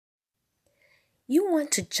You want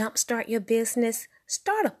to jumpstart your business?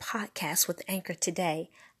 Start a podcast with Anchor today.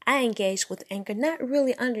 I engaged with Anchor not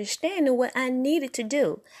really understanding what I needed to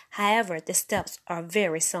do. However, the steps are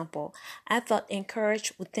very simple. I felt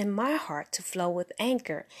encouraged within my heart to flow with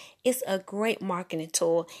Anchor. It's a great marketing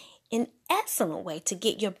tool, an excellent way to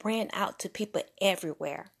get your brand out to people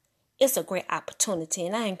everywhere. It's a great opportunity,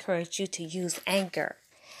 and I encourage you to use Anchor.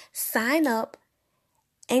 Sign up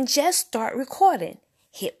and just start recording.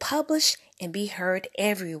 Hit publish and be heard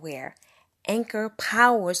everywhere. Anchor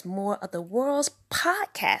powers more of the world's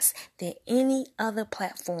podcasts than any other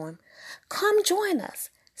platform. Come join us.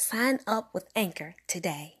 Sign up with Anchor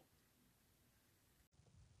today.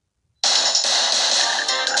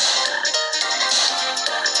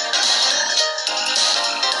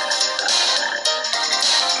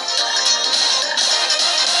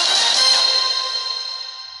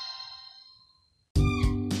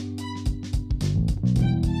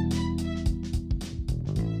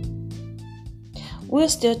 We're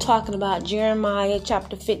still talking about Jeremiah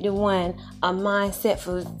chapter 51, a mindset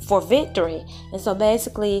for victory. And so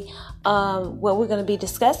basically, what we're going to be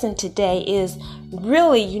discussing today is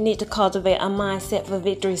really you need to cultivate a mindset for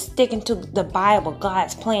victory, sticking to the Bible,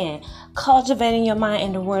 God's plan, cultivating your mind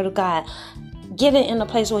in the Word of God, getting in a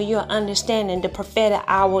place where you're understanding the prophetic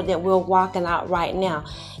hour that we're walking out right now.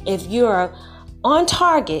 If you're on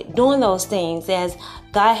target doing those things as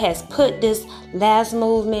God has put this last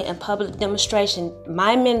movement and public demonstration,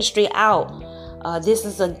 my ministry out. This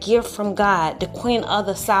is a gift from God, the Queen of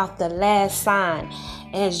the South, the last sign.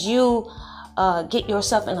 As you get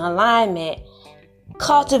yourself in alignment,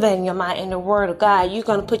 cultivating your mind in the Word of God, you're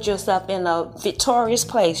going to put yourself in a victorious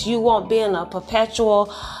place. You won't be in a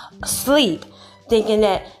perpetual sleep, thinking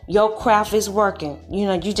that your craft is working.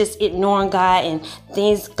 You just ignoring God and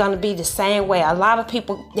things gonna be the same way. A lot of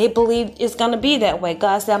people, they believe it's gonna be that way.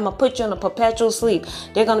 God said, I'm gonna put you in a perpetual sleep.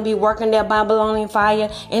 They're gonna be working their Babylonian fire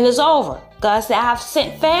and it's over. God said, I've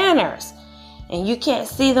sent fanners. And you can't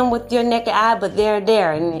see them with your naked eye, but they're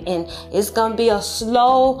there. And it's gonna be a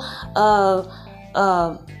slow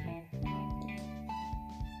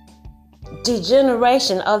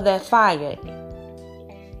degeneration of that fire.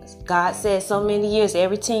 God said so many years,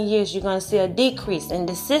 every 10 years, you're going to see a decrease in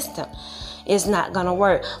the system. It's not going to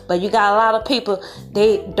work. But you got a lot of people,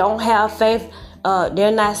 they don't have faith.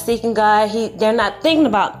 They're not seeking God. They're not thinking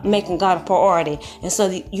about making God a priority. And so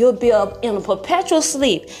you'll be up in a perpetual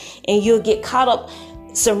sleep and you'll get caught up,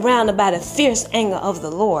 surrounded by the fierce anger of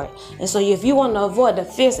the Lord. And so if you want to avoid the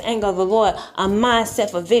fierce anger of the Lord, a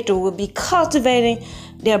mindset for victory will be cultivating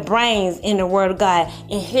their brains in the Word of God,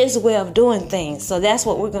 in His way of doing things. So that's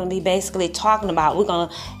what we're going to be basically talking about. We're going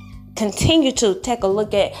to continue to take a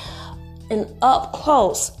look at an up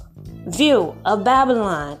close view of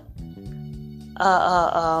Babylon,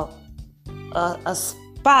 a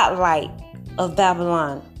spotlight of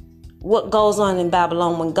Babylon. What goes on in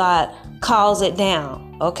Babylon when God calls it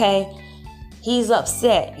down? Okay, He's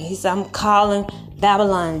upset. He said, I'm calling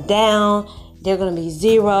Babylon down. They're going to be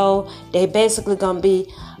zero. They basically going to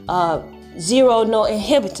be zero, no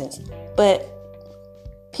inhabitants. But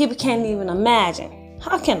people can't even imagine.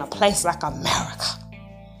 How can a place like America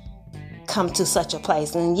come to such a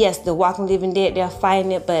place? And yes, the walking living dead, they're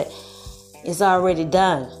fighting it, but it's already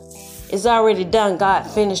done. It's already done. God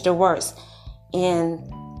finished the works. And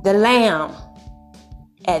the Lamb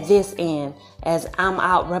at this end, as I'm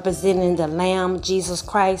out representing the Lamb, Jesus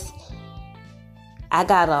Christ, I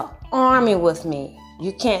got an army with me.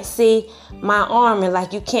 You can't see my army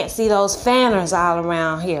like you can't see those fanners all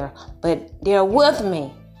around here, but they're with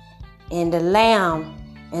me. And the Lamb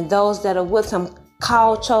and those that are with Him,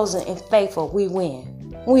 called, chosen, and faithful, we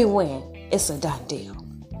win. We win. It's a done deal.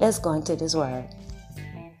 Let's go into this word.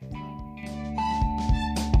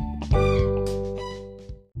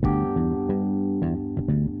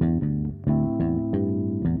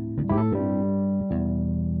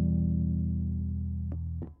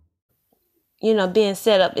 Being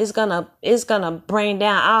set up is gonna bring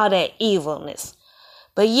down all that evilness.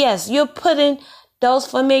 But yes, you're putting those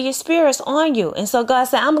familiar spirits on you. And so God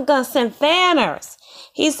said, I'm gonna send fanners.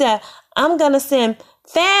 He said, I'm gonna send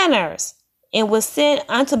fanners. And will send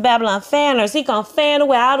unto Babylon fanners. He gonna fan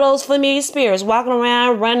away all those familiar spirits walking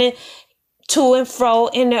around, running to and fro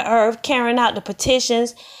in the earth, carrying out the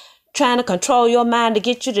petitions, trying to control your mind to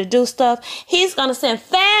get you to do stuff. He's gonna send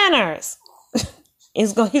fanners.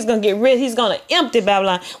 He's gonna get rid. He's gonna empty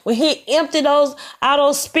Babylon. When He empty all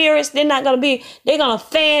those spirits, they're gonna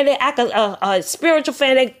fan it. A spiritual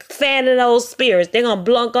fan. They fanning those spirits. They're gonna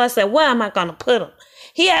blow. God said, where am I gonna put them?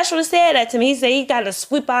 He actually said that to me. He said He got to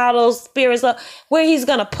sweep all those spirits up. Where He's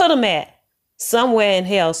gonna put them at? somewhere in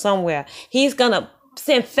hell, somewhere. He's going to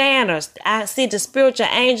send fanners. I see the spiritual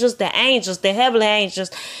angels, the heavenly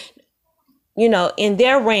angels, in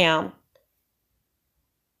their realm.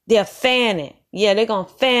 They're fanning. Yeah, they're going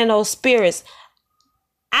to fan those spirits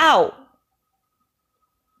out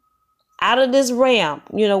of this realm,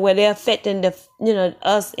 where they're affecting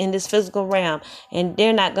us in this physical realm. And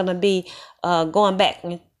they're not going to be going back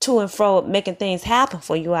to and fro, making things happen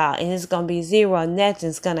for you out. And it's going to be zero.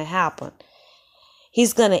 Nothing's going to happen.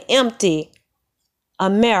 He's going to empty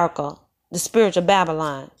America, the spiritual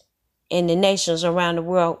Babylon, and the nations around the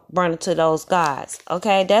world burning to those gods.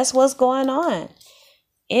 Okay, that's what's going on.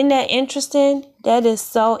 Isn't that interesting? That is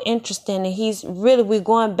so interesting. And we're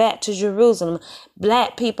going back to Jerusalem.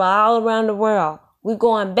 Black people all around the world, we're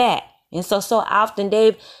going back. And so often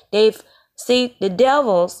they've see, the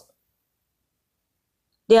devils,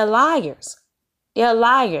 they're liars. They're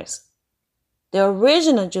liars. The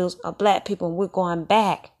original Jews are black people, and we're going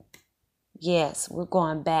back. Yes, we're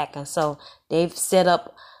going back. And so they've set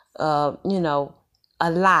up, a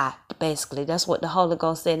lie, basically. That's what the Holy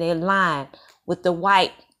Ghost said. They're lying with the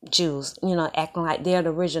white Jews, acting like they're the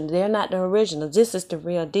original. They're not the original. This is the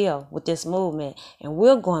real deal with this movement. And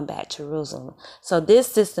we're going back to Jerusalem. So this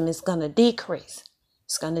system is going to decrease.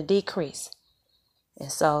 It's going to decrease.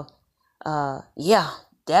 And so,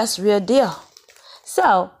 that's real deal.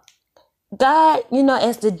 So God,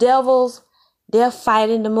 as the devils, they're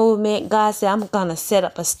fighting the movement. God said, I'm going to set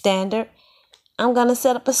up a standard. I'm going to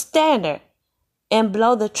set up a standard and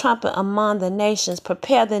blow the trumpet among the nations.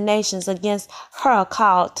 Prepare the nations against her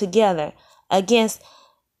called together. Against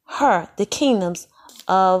her, the kingdoms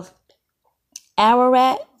of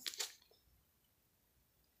Ararat,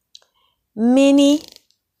 Mini,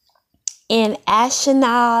 and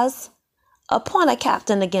Ashenaz. Appoint a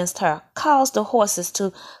captain against her. Cause the horses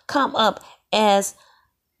to come up as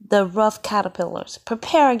the rough caterpillars.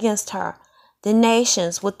 Prepare against her the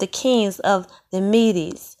nations with the kings of the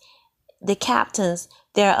Medes, the captains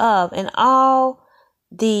thereof, and all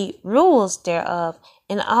the rulers thereof,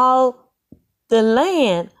 and all the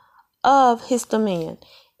land of his dominion.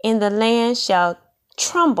 And the land shall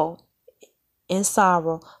tremble in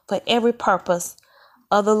sorrow, for every purpose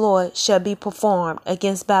of the Lord shall be performed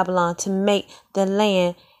against Babylon, to make the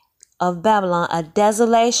land of Babylon a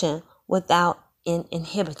desolation without an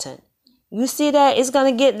inhabitant. You see that? It's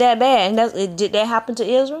going to get that bad. And did that happen to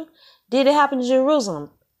Israel? Did it happen to Jerusalem?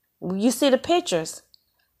 You see the pictures.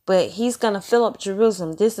 But he's going to fill up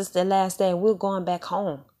Jerusalem. This is the last day. We're going back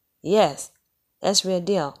home. Yes, that's real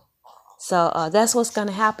deal. So that's what's going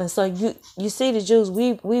to happen. So you see the Jews,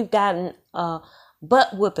 we've gotten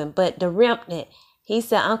butt whipping, but the remnant, he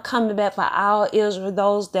said, I'm coming back for all Israel,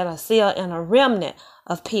 those that are still in a remnant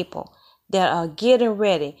of people that are getting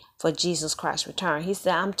ready for Jesus Christ's return. He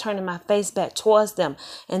said, I'm turning my face back towards them.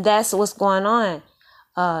 And that's what's going on.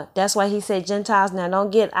 That's why he said, Gentiles, now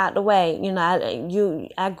don't get out the way.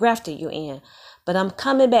 I grafted you in, but I'm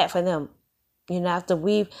coming back for them. After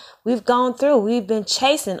we've gone through, we've been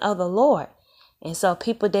chasing other Lord. And so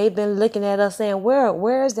people, they've been looking at us saying,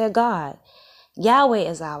 where is their God? Yahweh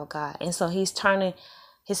is our God. And so he's turning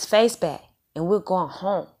his face back, and we're going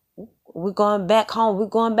home. We're going back home. We're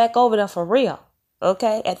going back over there for real.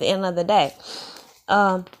 Okay. At the end of the day.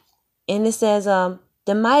 And it says,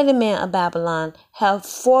 the mighty men of Babylon have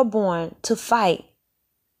forborne to fight.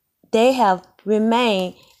 They have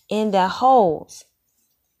remained in their holes.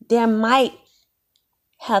 Their might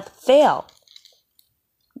hath failed.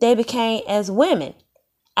 They became as women.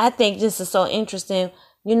 I think this is so interesting.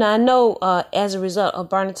 I know as a result of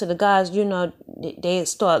burning to the gods, they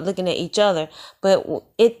start looking at each other. But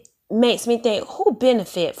it makes me think, who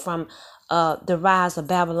benefit from the rise of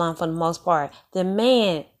Babylon for the most part? The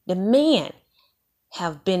men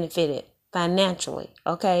have benefited financially.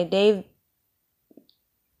 Okay, they've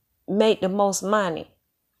made the most money.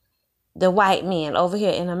 The white men over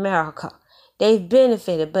here in America, they've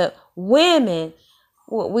benefited. But women,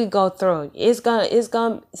 what we go through, it's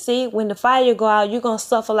gonna see, when the fire go out, you're gonna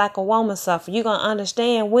suffer like a woman suffer. You're gonna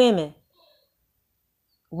understand women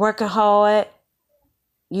working hard.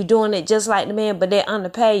 You're doing it just like the men, but they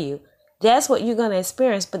underpay you. That's what you're gonna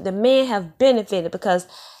experience. But the men have benefited because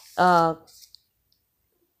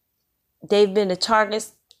they've been the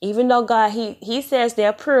targets. Even though God, he says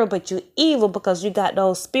they're pure, but you're evil because you got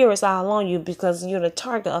those spirits all on you, because you're the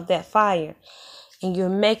target of that fire and you're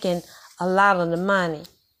making a lot of the money.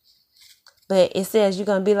 But it says you're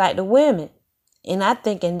going to be like the women. And I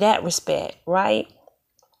think in that respect, right?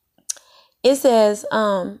 It says,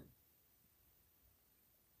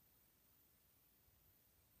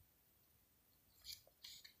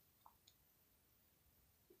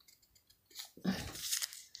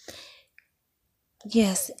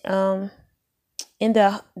 Yes, in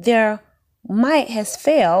their might has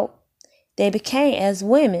failed. They became as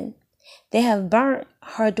women. They have burnt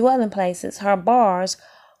her dwelling places. Her bars,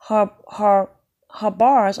 her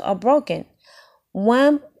bars are broken.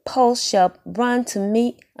 One post shall run to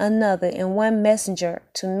meet another, and one messenger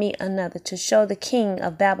to meet another, to show the king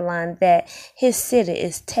of Babylon that his city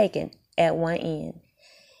is taken at one end,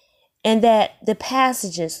 and that the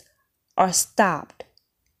passages are stopped,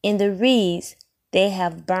 and the reeds they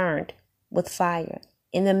have burned with fire,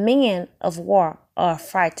 and the men of war are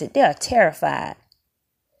frightened. They are terrified.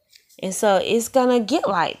 And so it's gonna get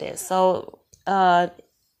like this. So but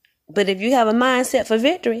if you have a mindset for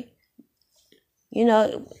victory,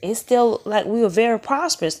 it's still like we were very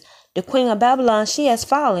prosperous. The queen of Babylon, she has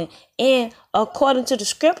fallen, and according to the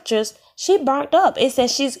scriptures, she burnt up. It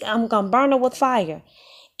says I'm gonna burn her with fire.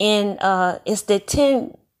 And it's the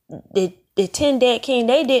 10 dead king.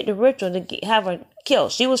 They did the ritual to have her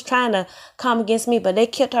killed. She was trying to come against me, but they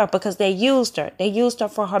killed her because they used her. They used her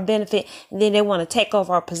for her benefit, and then they want to take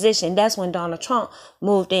over her position. That's when Donald Trump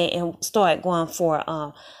moved in and started going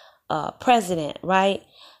for president, right?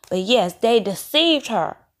 But yes, they deceived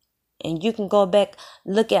her. And you can go back,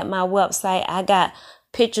 look at my website. I got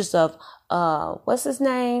pictures of what's his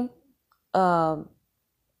name?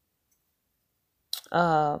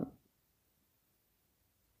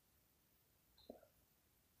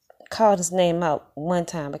 Called his name out one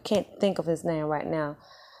time. I can't think of his name right now.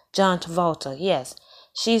 John Travolta. Yes,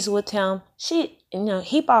 she's with him.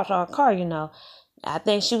 He bought her a car. I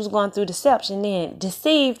think she was going through deception. Then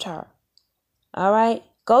deceived her. All right,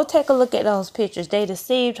 go take a look at those pictures. They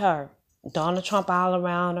deceived her. Donald Trump all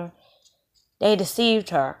around her. They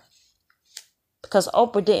deceived her. Because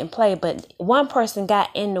Oprah didn't play, but one person got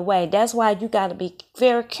in the way. That's why you got to be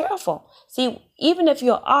very careful. See, even if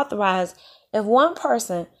you're authorized, if one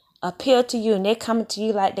person appeal to you and they coming to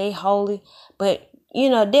you like they holy, but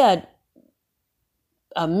they're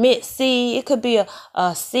a mid seed. It could be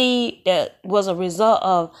a seed that was a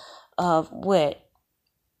result of what?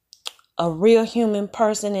 A real human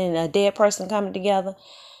person and a dead person coming together.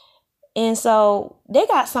 And so they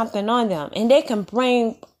got something on them, and they can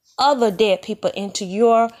bring other dead people into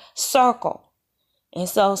your circle. And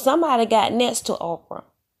so somebody got next to Oprah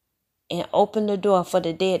and opened the door for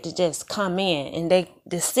the dead to just come in, and they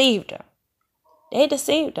deceived her. They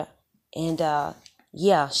deceived her. And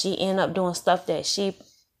she ended up doing stuff that she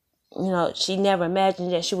never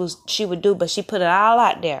imagined that she would do, but she put it all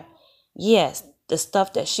out there. Yes, the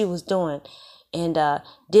stuff that she was doing. And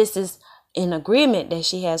this is an agreement that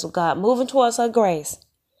she has with God, moving towards her grace.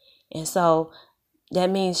 And so that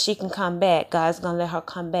means she can come back. God's going to let her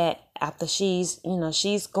come back after she's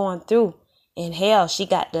going through in hell. She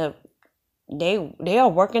got they are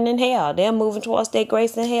working in hell. They're moving towards their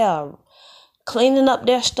grace in hell, cleaning up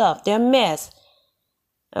their stuff, their mess.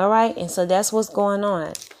 All right. And so that's what's going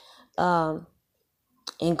on.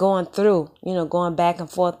 And going through, going back and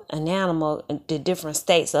forth an animal, the different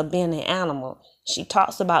states of being an animal. She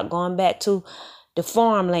talks about going back to the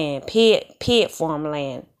farmland, pig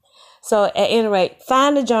farmland. So at any rate,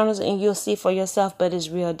 find the journals and you'll see for yourself, but it's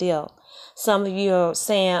real deal. Some of you are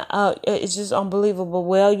saying, oh, it's just unbelievable.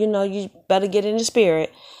 Well, you better get in the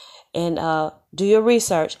spirit and do your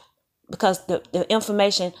research, because the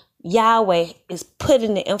information, Yahweh is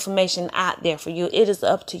putting the information out there for you. It is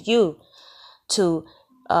up to you to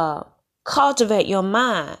cultivate your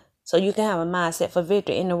mind so you can have a mindset for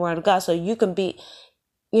victory in the Word of God, so you can be,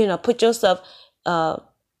 put yourself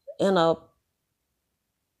in a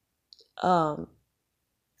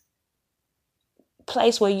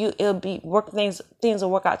place where it'll be things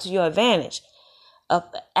will work out to your advantage, a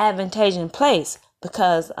advantageous place,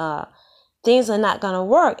 because things are not going to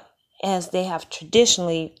work as they have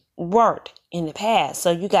traditionally worked in the past.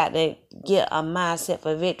 So you got to get a mindset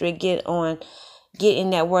for victory, get in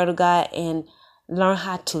that Word of God and learn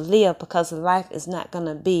how to live, because life is not going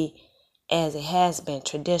to be as it has been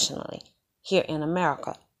traditionally here in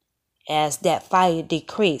America. As that fire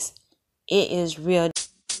decrease, it is real.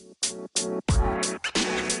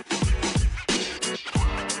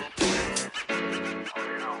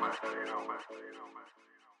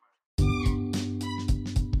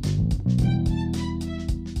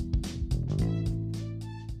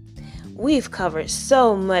 We've covered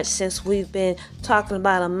so much since we've been talking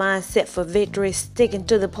about a mindset for victory, sticking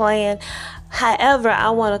to the plan. However,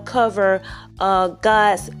 I want to cover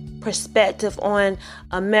God's perspective on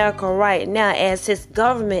America right now as his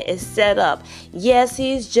government is set up. Yes,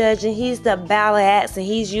 he's judging. He's the battle axe, and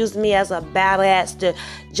he's using me as a battle axe to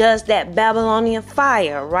judge that Babylonian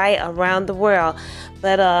fire right around the world.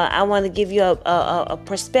 But I want to give you a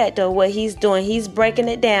perspective of what he's doing. He's breaking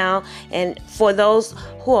it down. And for those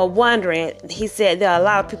who are wondering, he said there are a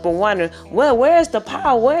lot of people wondering, well, where's the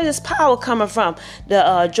power? Where is this power coming from?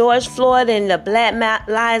 The George Floyd and the Black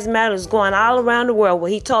Lives Matter is going all around the world.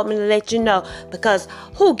 Well, he told me to let you know, because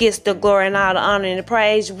who gets the glory and all the honor and the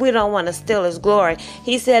praise? We don't want to steal his glory.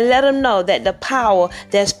 He said, let them know that the power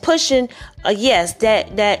that's pushing,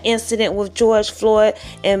 that incident with George Floyd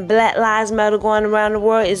and Black Lives Matter going around the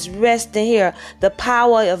world is resting here. The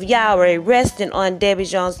power of Yahweh resting on Debbie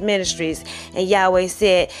Jones Ministries. And Yahweh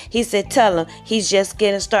said, he said, tell him he's just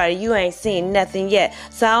getting started. You ain't seen nothing yet.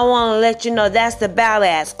 So I want to let you know that's the battle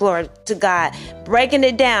axe, glory to God. Breaking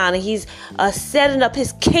it down, and he's setting up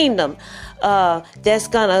his kingdom. That's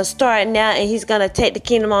gonna start now, and he's gonna take the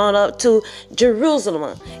kingdom on up to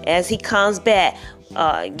Jerusalem as he comes back.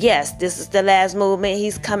 Yes, this is the last movement.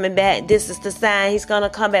 He's coming back. This is the sign. He's going to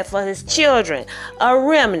come back for his children, a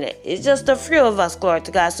remnant. It's just a few of us, glory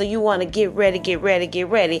to God. So you want to get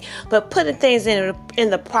ready. But putting things in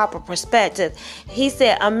the proper perspective. He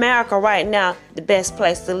said, America right now, the best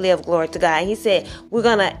place to live, glory to God. He said, we're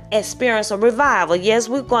going to experience a revival. Yes,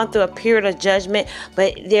 we're going through a period of judgment,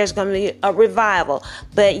 but there's going to be a revival.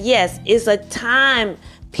 But yes, it's a time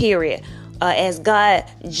period. As God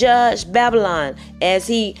judged Babylon, as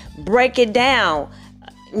he break it down,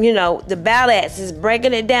 the battle axe is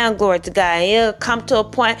breaking it down, glory to God. And it'll come to a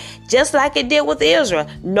point just like it did with Israel,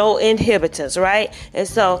 no inhibitors, right? And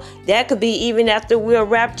so that could be even after we're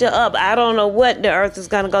raptured up. I don't know what the earth is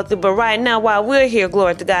going to go through, but right now while we're here,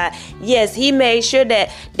 glory to God, yes, he made sure that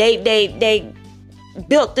they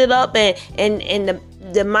built it up and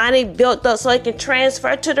the money built up so it can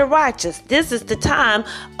transfer to the righteous. This is the time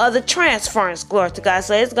of the transference, glory to God.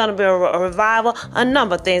 So it's going to be a revival. A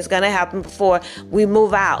number of things going to happen before we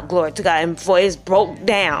move out, glory to God, and before it's broke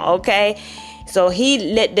down, okay? So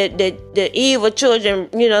he let the evil children,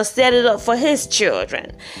 set it up for his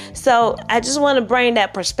children. So I just want to bring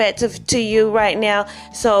that perspective to you right now.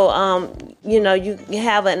 So, you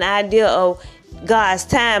have an idea of God's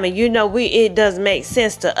time, and it doesn't make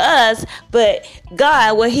sense to us, but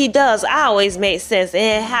God, what he does always makes sense,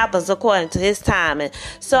 and it happens according to his timing.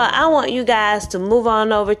 So I want you guys to move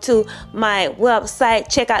on over to my website,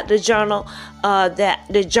 check out the journal,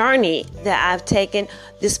 the journey that I've taken,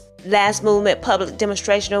 this last movement, public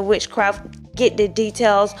demonstration of witchcraft. Get the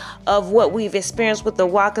details of what we've experienced with the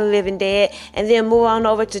walking living dead, and then move on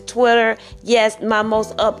over to Twitter. Yes, my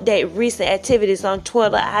most update recent activities on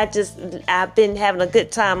Twitter. I've been having a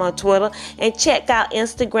good time on Twitter. And check out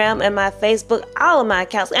Instagram and my Facebook, all of my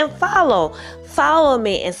accounts, and follow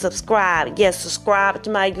me and subscribe. Yes, subscribe to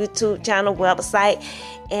my YouTube channel, website,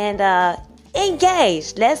 and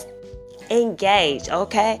engage. Let's engage,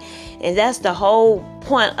 okay? And that's the whole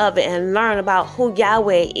point of it, and learn about who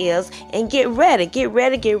Yahweh is, and get ready,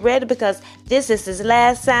 because this is his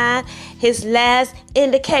last sign, his last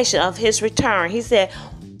indication of his return. He said,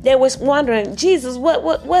 they was wondering, Jesus,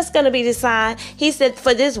 what's going to be the sign? He said,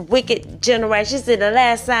 for this wicked generation, he said, the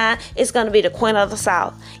last sign is going to be the Queen of the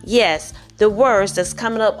South. Yes, the words that's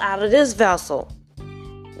coming up out of this vessel.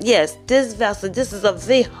 Yes, this vessel, this is a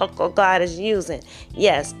vehicle God is using.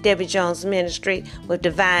 Yes, Debbie Jones Ministry with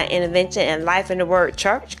Divine Intervention and Life in the Word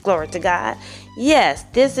Church. Glory to God. Yes,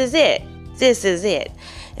 this is it.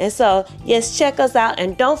 And so, yes, check us out.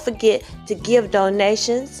 And don't forget to give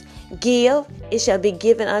donations. Give, it shall be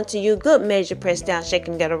given unto you. Good measure, pressed down,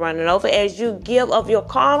 shaken, together, running over. As you give of your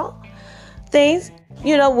carnal things,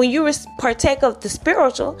 when you partake of the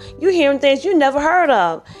spiritual, you're hearing things you never heard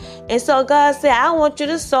of. And so God said, I want you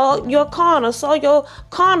to sow your carnal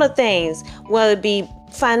things, whether it be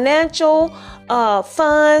financial,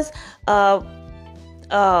 funds,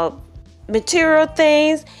 material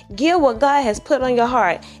things. Give what God has put on your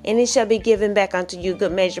heart, and it shall be given back unto you.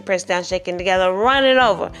 Good measure, pressed down, shaken together, running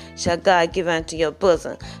over, shall God give unto your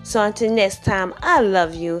bosom. So until next time, I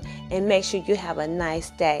love you, and make sure you have a nice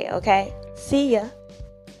day, okay? See ya.